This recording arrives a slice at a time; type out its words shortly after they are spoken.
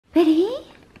Betty?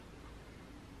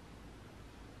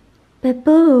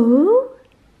 Babu?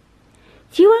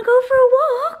 Do you want to go for a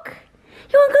walk?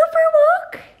 You want to go for a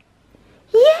walk?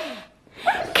 Yeah!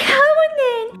 Come on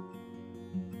then!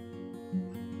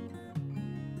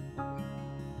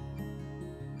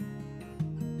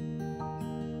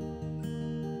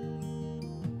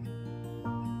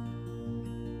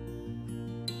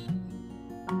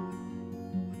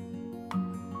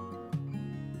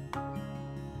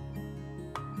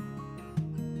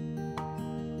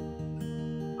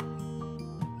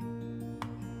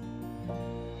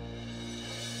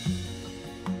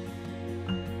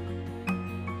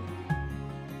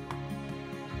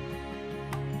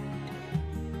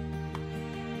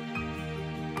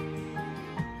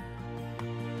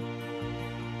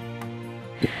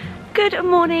 Good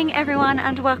morning everyone,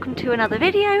 and welcome to another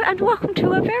video, and welcome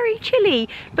to a very chilly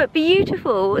but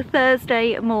beautiful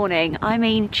Thursday morning. I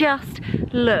mean, just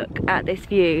look at this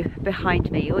view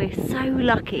behind me. We're so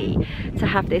lucky to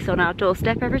have this on our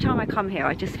doorstep. Every time I come here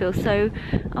I just feel so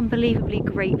unbelievably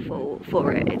grateful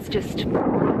for it. It's gorgeous.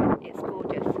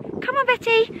 Come on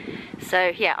Betty!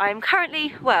 So yeah, I'm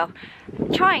currently, well,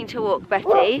 trying to walk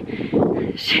Betty.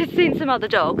 She's seen some other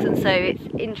dogs and so it's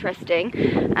interesting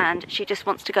and she just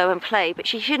wants to go and play, but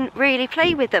she shouldn't really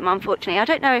play with them, unfortunately. I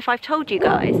don't know if I've told you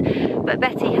guys, but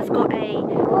Betty has got a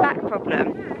back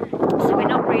problem, so we're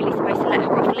not really supposed to let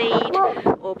her off lead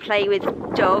or play with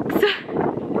dogs.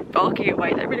 Barking at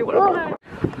ways, I really want to play.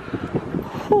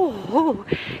 Oh,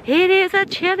 it is a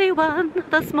chilly one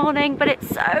this morning, but it's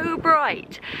so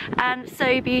bright and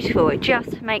so beautiful. It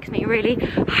just makes me really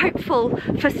hopeful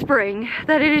for spring,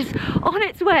 that it is on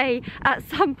its way at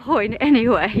some point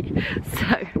anyway. So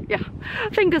yeah,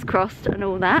 fingers crossed and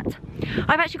all that.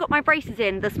 I've actually got my braces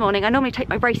in this morning. I normally take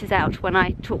my braces out when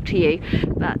I talk to you,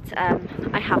 but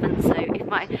I haven't, so if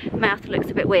my mouth looks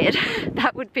a bit weird,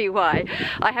 that would be why.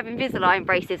 I have Invisalign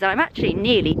braces and I'm actually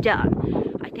nearly done.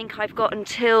 I think I've got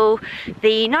until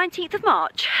the 19th of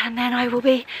March and then I will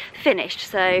be finished.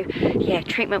 So yeah,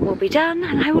 treatment will be done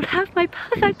and I will have my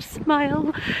perfect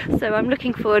smile. So I'm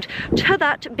looking forward to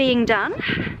that being done.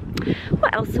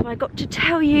 What else have I got to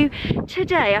tell you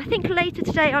today? I think later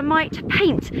today I might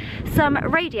paint some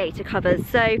radiator covers.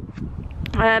 So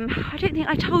I don't think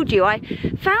I told you, I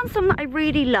found some that I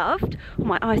really loved. Oh,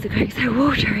 my eyes are going so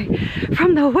watery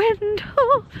from the wind.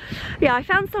 Oh. Yeah, I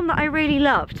found some that I really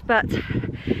loved, but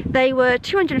they were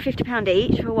 £250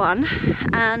 each for one,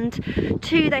 and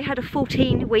two, they had a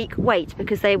 14-week wait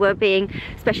because they were being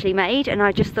specially made, and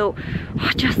I just thought,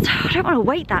 I don't want to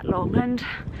wait that long, and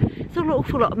it's an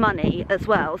awful lot of money as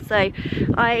well. So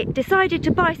I decided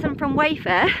to buy some from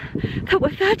Wayfair that were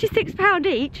 £36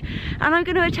 each, and I'm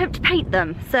going to attempt to paint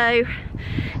them. So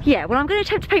yeah, well, I'm going to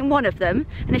attempt to paint one of them,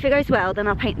 and if it goes well then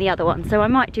I'll paint the other one. So I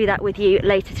might do that with you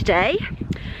later today.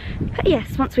 But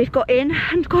yes, once we've got in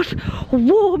and got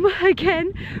warm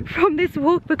again from this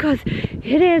walk, because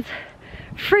it is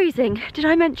freezing. Did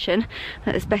I mention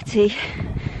that there's Betty?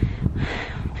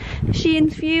 Is she in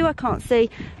view? I can't see.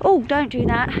 Oh, don't do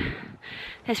that.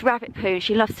 There's rabbit poo,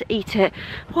 she loves to eat it.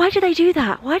 Why do they do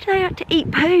that? Why do they have to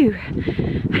eat poo?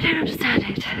 I don't understand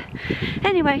it.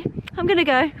 Anyway, I'm gonna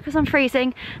go because I'm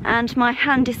freezing and my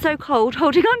hand is so cold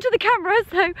holding onto the camera,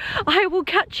 so I will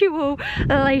catch you all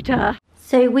later.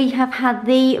 So we have had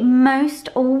the most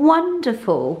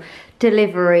wonderful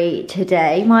delivery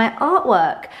today. My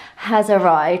artwork has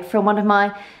arrived from one of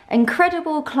my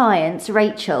incredible clients,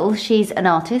 Rachel. She's an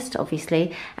artist,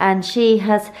 obviously, and she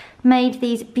has made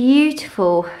these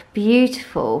beautiful,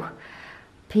 beautiful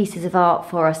pieces of art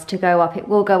for us to go up. It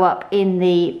will go up in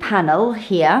the panel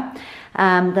here.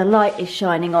 The light is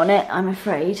shining on it, I'm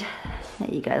afraid. There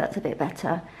you go, that's a bit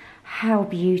better. How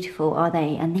beautiful are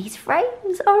they? And these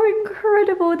frames are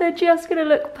incredible. They're just gonna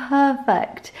look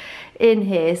perfect in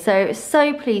here. So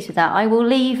pleased with that. I will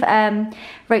leave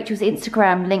Rachel's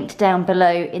Instagram linked down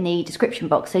below in the description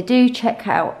box. So do check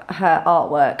out her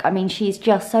artwork. I mean, she's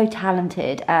just so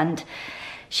talented, and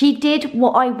she did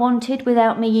what I wanted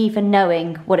without me even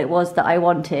knowing what it was that I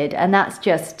wanted. And that's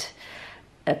just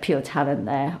a pure talent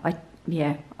there.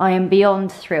 Yeah, I am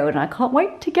beyond thrilled and I can't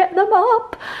wait to get them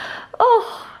up.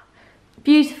 Oh,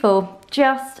 beautiful,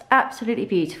 just absolutely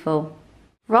beautiful.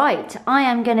 Right, I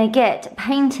am gonna get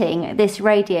painting this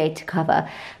radiator cover,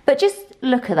 but just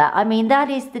look at that. I mean,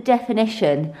 that is the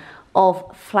definition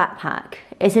of flat pack,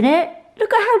 isn't it?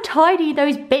 Look at how tiny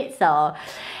those bits are.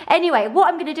 Anyway, what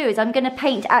I'm going to do is I'm going to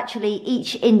paint actually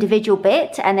each individual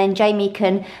bit, and then Jamie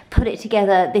can put it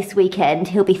together this weekend.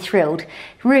 He'll be thrilled,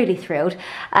 really thrilled.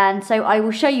 And so I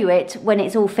will show you it when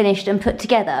it's all finished and put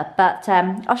together. But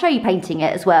I'll show you painting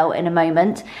it as well in a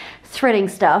moment. Thrilling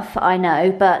stuff, I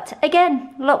know. But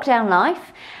again, lockdown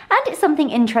life. And it's something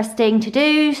interesting to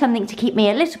do, something to keep me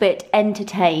a little bit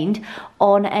entertained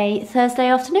on a Thursday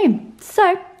afternoon.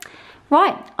 So,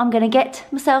 right, I'm going to get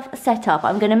myself set up.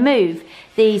 I'm going to move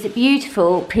these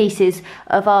beautiful pieces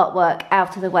of artwork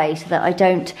out of the way so that I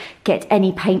don't get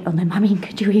any paint on them. I mean,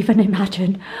 could you even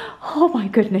imagine? Oh my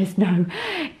goodness, no.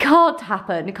 Can't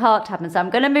happen, can't happen. So I'm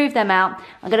going to move them out.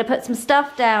 I'm going to put some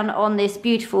stuff down on this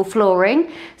beautiful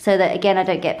flooring so that, again, I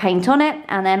don't get paint on it.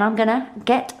 And then I'm going to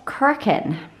get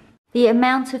cracking. The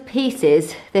amount of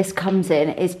pieces this comes in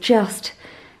is just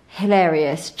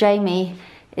hilarious. Jamie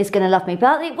is going to love me,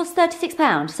 but it was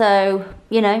 £36, so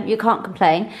you know, you can't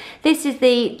complain. This is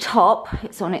the top,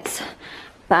 it's on its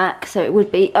back, so it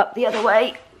would be up the other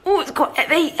way. Oh, it's quite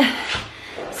heavy.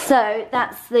 So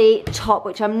that's the top,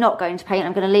 which I'm not going to paint.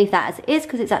 I'm going to leave that as it is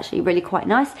because it's actually really quite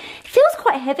nice. It feels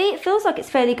quite heavy, it feels like it's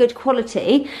fairly good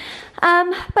quality,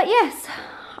 but yes,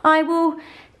 I will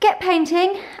get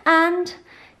painting and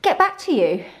get back to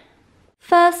you.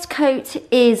 First coat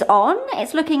is on.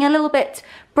 It's looking a little bit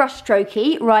brush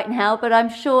strokey right now, but I'm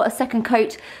sure a second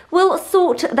coat will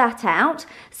sort that out.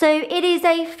 So it is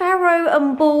a Faro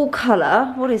and Ball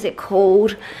colour. What is it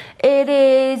called? It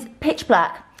is Pitch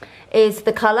Black is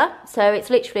the colour. So it's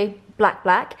literally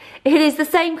black. It is the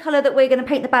same colour that we're going to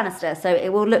paint the banister, so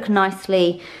it will look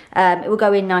nicely, it will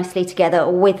go in nicely together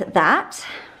with that.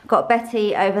 Got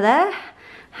Betty over there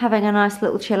having a nice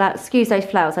little chill out. Excuse those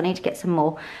flowers, I need to get some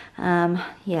more.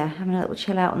 Yeah, having a little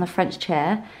chill out on the French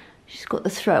chair. She's got the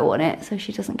throw on it so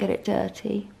she doesn't get it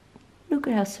dirty. Look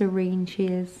at how serene she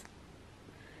is.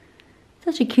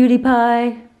 Such a cutie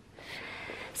pie.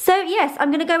 So yes,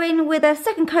 I'm going to go in with a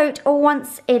second coat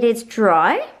once it is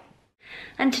dry.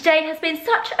 And today has been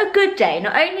such a good day.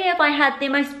 Not only have I had the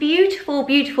most beautiful,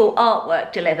 beautiful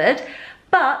artwork delivered,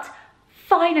 but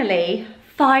finally,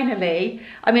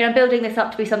 I mean, I'm building this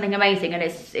up to be something amazing, and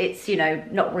it's you know,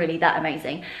 not really that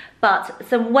amazing, but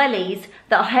some wellies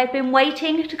that I have been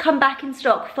waiting to come back in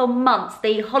stock for months,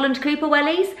 the Holland Cooper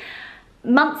wellies,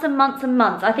 months and months and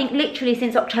months. I think literally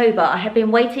since October I have been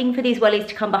waiting for these wellies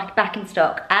to come back in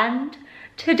stock, and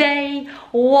today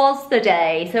was the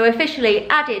day. So officially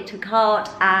added to cart,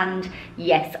 and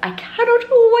yes, I cannot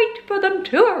wait for them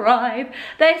to arrive.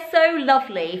 They're so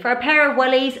lovely. For a pair of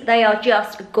wellies, they are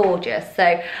just gorgeous.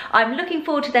 So I'm looking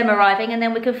forward to them arriving, and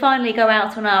then we can finally go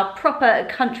out on our proper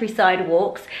countryside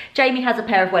walks. Jamie has a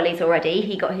pair of wellies already.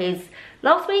 He got his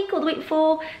last week or the week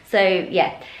before. So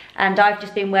yeah, and I've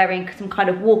just been wearing some kind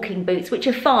of walking boots, which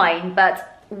are fine,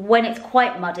 but when it's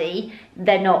quite muddy,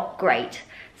 they're not great.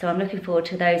 So I'm looking forward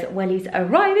to those wellies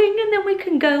arriving, and then we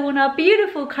can go on our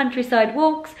beautiful countryside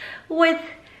walks with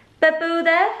Babu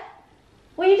there.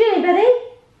 What are you doing, Betty?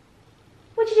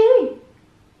 What are you doing?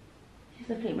 She's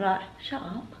looking at me like, shut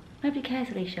up. Nobody cares,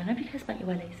 Alicia. Nobody cares about your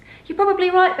wellies. You're probably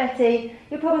right, Betty.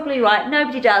 You're probably right.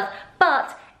 Nobody does.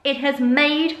 But it has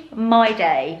made my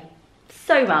day.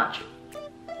 So much.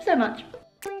 So much.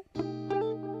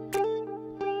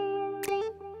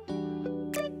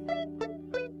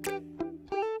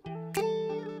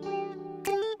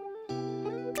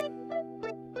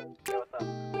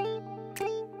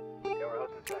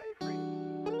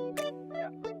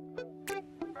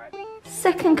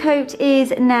 Second coat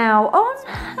is now on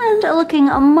and looking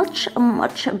much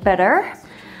better.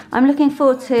 I'm looking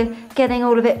forward to getting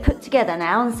all of it put together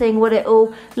now and seeing what it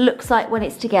all looks like when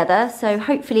it's together. So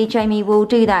hopefully Jamie will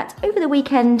do that over the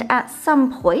weekend at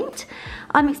some point.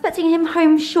 I'm expecting him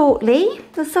home shortly.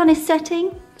 The sun is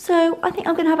setting, so I think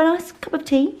I'm going to have a nice cup of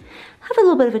tea, have a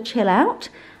little bit of a chill out,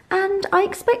 and I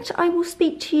expect I will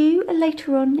speak to you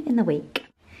later on in the week.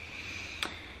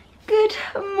 Good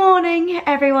morning,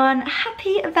 everyone.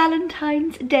 Happy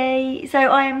Valentine's Day. So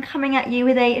I am coming at you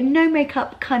with a no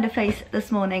makeup kind of face this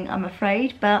morning, I'm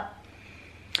afraid, but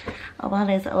oh, well,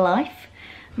 is life.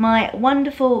 My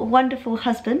wonderful, wonderful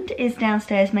husband is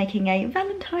downstairs making a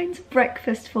Valentine's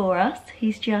breakfast for us.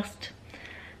 He's just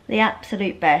the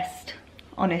absolute best.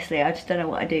 Honestly, I just don't know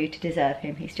what I do to deserve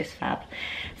him. He's just fab.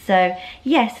 So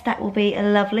yes, that will be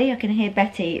lovely. I can hear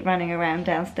Betty running around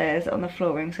downstairs on the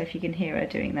flooring, so if you can hear her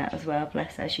doing that as well,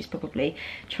 bless her, she's probably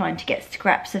trying to get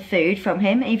scraps of food from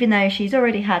him, even though she's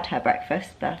already had her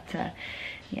breakfast. But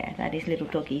yeah, that is little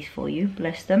doggies for you,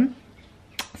 bless them.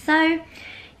 So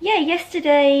yeah,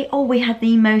 yesterday, oh, we had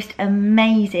the most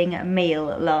amazing meal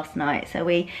last night. So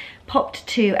we popped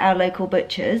to our local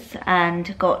butchers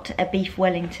and got a beef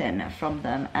Wellington from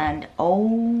them, and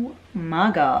oh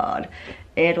my god,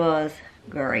 it was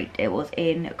great. It was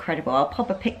incredible. I'll pop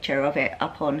a picture of it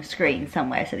up on screen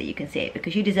somewhere so that you can see it,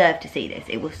 because you deserve to see this.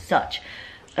 It was such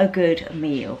a good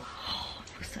meal. Oh,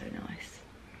 it was so nice.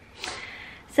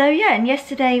 So yeah, and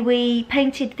yesterday we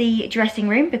painted the dressing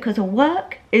room because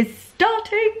work is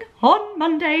starting on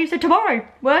Monday. So tomorrow,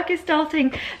 work is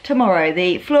starting tomorrow.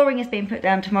 The flooring is being put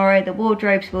down tomorrow. The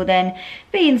wardrobes will then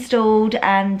be installed,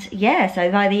 and yeah, so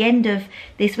by the end of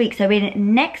this week, so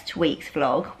in next week's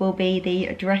vlog, will be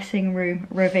the dressing room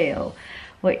reveal,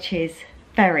 which is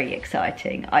very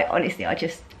exciting.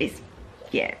 It's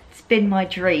been my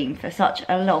dream for such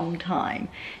a long time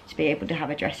to be able to have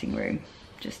a dressing room.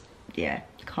 Just, yeah,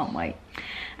 can't wait.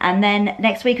 And then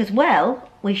next week as well,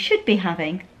 we should be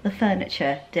having the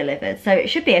furniture delivered. So it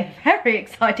should be a very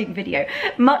exciting video,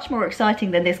 much more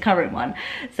exciting than this current one.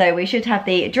 So we should have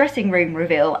the dressing room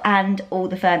reveal and all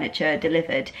the furniture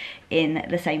delivered in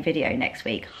the same video next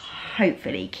week.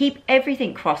 Hopefully. Keep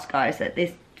everything crossed, guys, that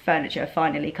this furniture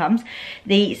finally comes.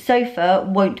 The sofa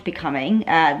won't be coming.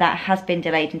 That has been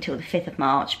delayed until the 5th of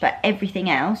March, but everything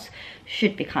else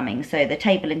should be coming. So the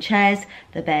table and chairs,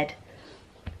 the bed.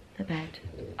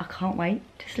 I can't wait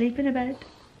to sleep in a bed.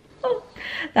 Oh,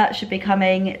 that should be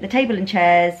coming. The table and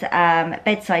chairs,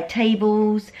 bedside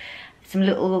tables, some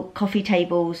little coffee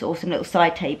tables or some little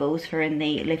side tables for in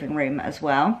the living room as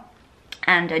well,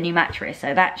 and a new mattress.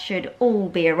 So that should all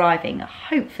be arriving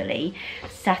hopefully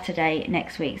Saturday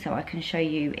next week, so I can show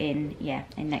you in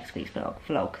next week's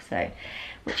vlog. So,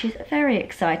 which is very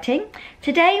exciting.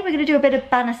 Today we're going to do a bit of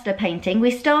banister painting.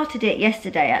 We started it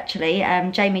yesterday actually.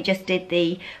 Jamie just did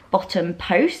the bottom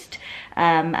post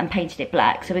and painted it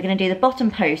black. So we're going to do the bottom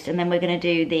post, and then we're going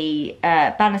to do the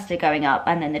banister going up,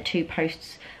 and then the 2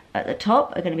 posts at the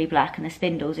top are going to be black, and the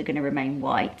spindles are going to remain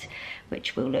white,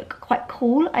 which will look quite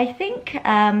cool, I think.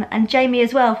 And Jamie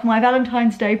as well, for my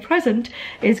Valentine's Day present,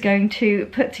 is going to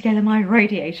put together my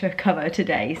Radiator cover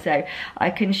today, so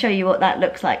I can show you what that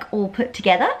looks like all put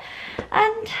together.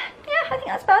 And yeah, I think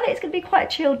that's about it. It's going to be quite a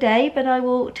chill day, but I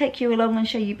will take you along and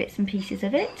show you bits and pieces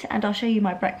of it, and I'll show you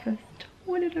my breakfast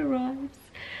when it arrives.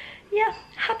 Yeah,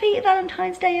 happy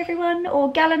Valentine's Day everyone,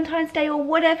 or Galentine's Day, or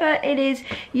whatever it is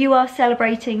you are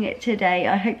celebrating it today.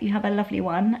 I hope you have a lovely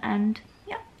one, and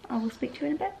yeah, I will speak to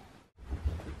you in a bit.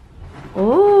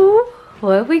 Oh,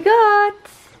 what have we got?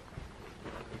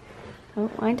 Oh,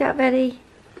 wind up, Betty.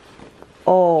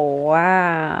 Oh,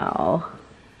 wow.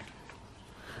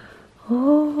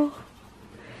 Oh,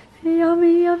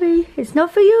 yummy, yummy. It's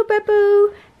not for you,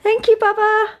 Babu. Thank you,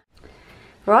 Baba.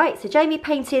 Right, so Jamie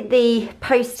painted the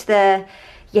post there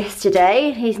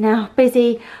yesterday. He's now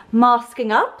busy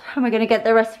masking up, and we're going to get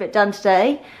the rest of it done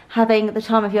today. Having the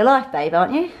time of your life, babe,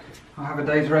 aren't you? I'll have a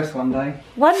day's rest one day.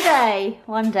 One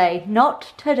day,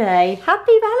 not today.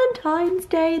 Happy Valentine's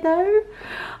Day though.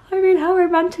 I mean, how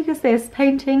romantic is this,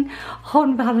 painting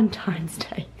on Valentine's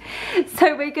Day?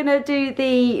 So we're gonna do,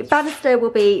 the banister will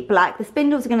be black, the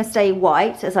spindles are gonna stay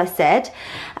white, as I said,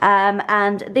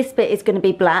 and this bit is gonna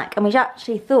be black, and we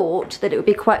actually thought that it would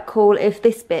be quite cool if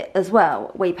this bit as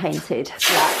well we painted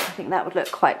black. I think that would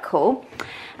look quite cool.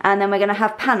 And then we're going to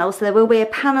have panels, so there will be a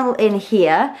panel in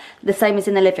here, the same as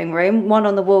in the living room, one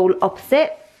on the wall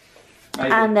opposite.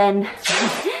 Maybe. And then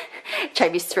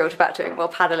Jamie's thrilled about doing more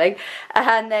paneling,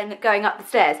 and then going up the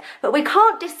stairs. But we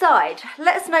can't decide.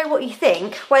 Let us know what you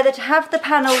think, whether to have the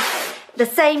panels the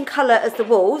same colour as the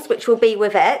walls, which will be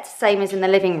Wivette, same as in the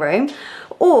living room,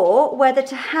 or whether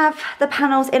to have the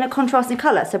panels in a contrasting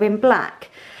colour, so in black.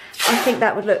 I think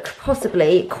that would look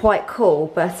possibly quite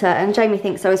cool, but and Jamie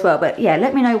thinks so as well. But yeah,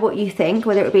 let me know what you think,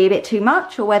 whether it would be a bit too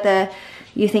much or whether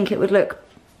you think it would look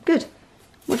good.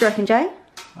 What do you reckon, Jay?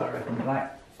 I reckon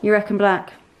black. You reckon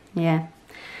black? Yeah,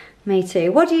 me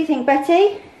too. What do you think,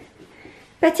 Betty?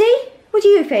 Betty, what do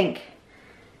you think?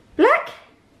 Black?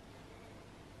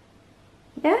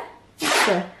 Yeah, that's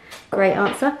a great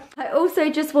answer. I also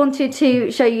just wanted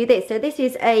to show you this. So this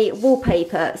is a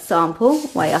wallpaper sample.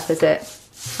 Way up, is it?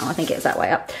 Oh, I think it's that way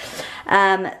up.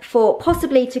 For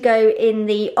possibly to go in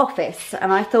the office,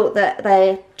 and I thought that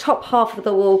the top half of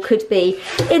the wall could be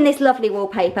in this lovely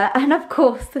wallpaper, and of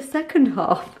course the second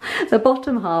half, the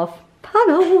bottom half,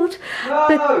 panelled.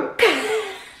 No!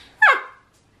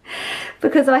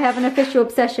 Because I have an official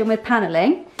obsession with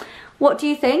panelling. What do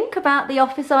you think about the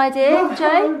office idea, no,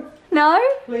 Jay? No?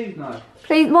 Please no.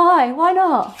 Please, why? Why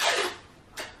not?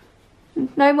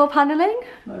 No more panelling?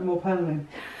 No more panelling.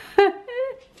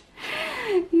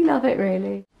 You love it,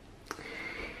 really.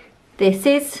 This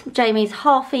is Jamie's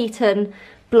half-eaten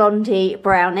blondie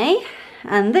brownie,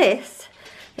 and this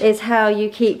is how you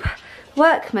keep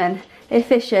workmen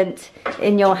efficient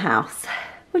in your house.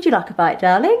 Would you like a bite,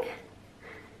 darling?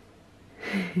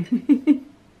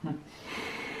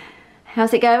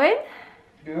 How's it going?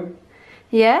 Good.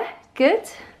 Yeah, good.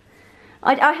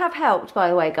 I have helped, by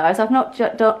the way, guys. I've not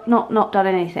done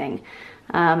anything,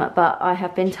 but I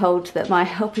have been told that my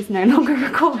help is no longer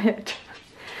required.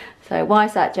 So why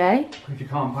is that, Jay? If you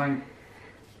can't paint.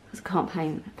 Because I can't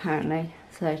paint, apparently.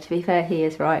 So to be fair, he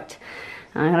is right.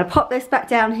 I'm going to pop this back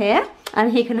down here,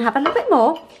 and he can have a little bit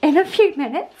more in a few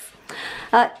minutes.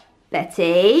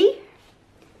 Betty,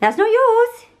 that's not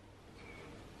yours.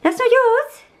 That's not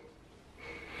yours.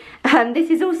 And this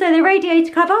is also the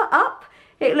radiator cover up.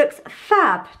 It looks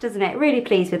fab, doesn't it? Really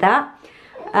pleased with that.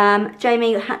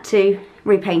 Jamie had to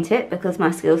repaint it because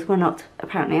my skills were not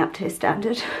apparently up to his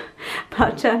standard.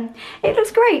 But it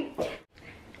looks great.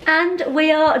 And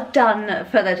we are done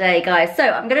for the day, guys. So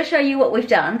I'm going to show you what we've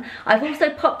done. I've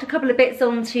also popped a couple of bits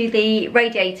onto the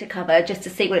radiator cover just to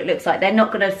see what it looks like. They're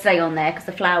not going to stay on there because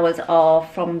the flowers are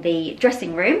from the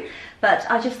dressing room. But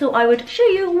I just thought I would show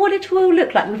you what it will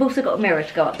look like. We've also got a mirror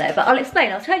to go up there, but I'll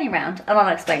explain. I'll turn you around and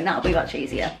I'll explain. That'll be much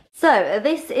easier. So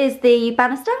this is the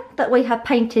banister that we have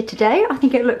painted today. I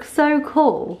think it looks so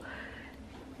cool.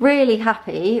 Really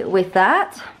happy with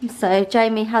that. So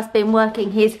Jamie has been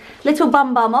working his little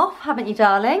bum off, haven't you,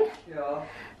 darling? Yeah.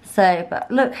 So, but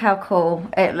look how cool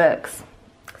it looks.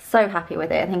 So happy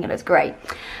with it. I think it looks great.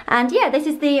 And yeah, this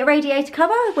is the radiator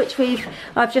cover, which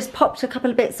I've just popped a couple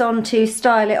of bits on to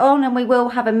style it on, and we will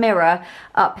have a mirror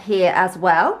up here as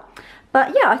well.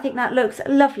 But yeah, I think that looks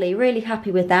lovely. Really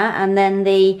happy with that. And then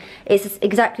it's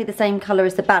exactly the same colour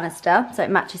as the banister, so it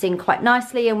matches in quite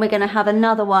nicely. And we're going to have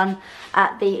another one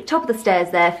at the top of the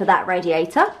stairs there for that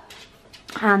radiator.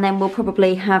 And then we'll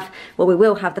probably have, well, we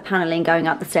will have the panelling going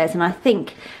up the stairs. And I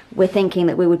think we're thinking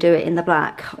that we will do it in the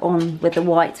black with the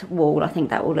white wall. I think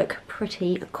that will look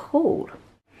pretty cool.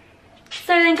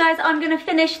 So then, guys, I'm going to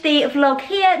finish the vlog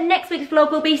here. Next week's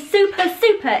vlog will be super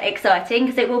exciting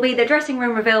because it will be the dressing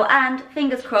room reveal, and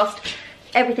fingers crossed,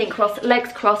 everything crossed,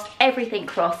 legs crossed, everything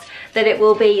crossed, that it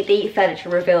will be the furniture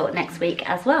reveal next week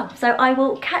as well. So I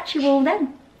will catch you all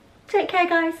then. Take care,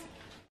 guys.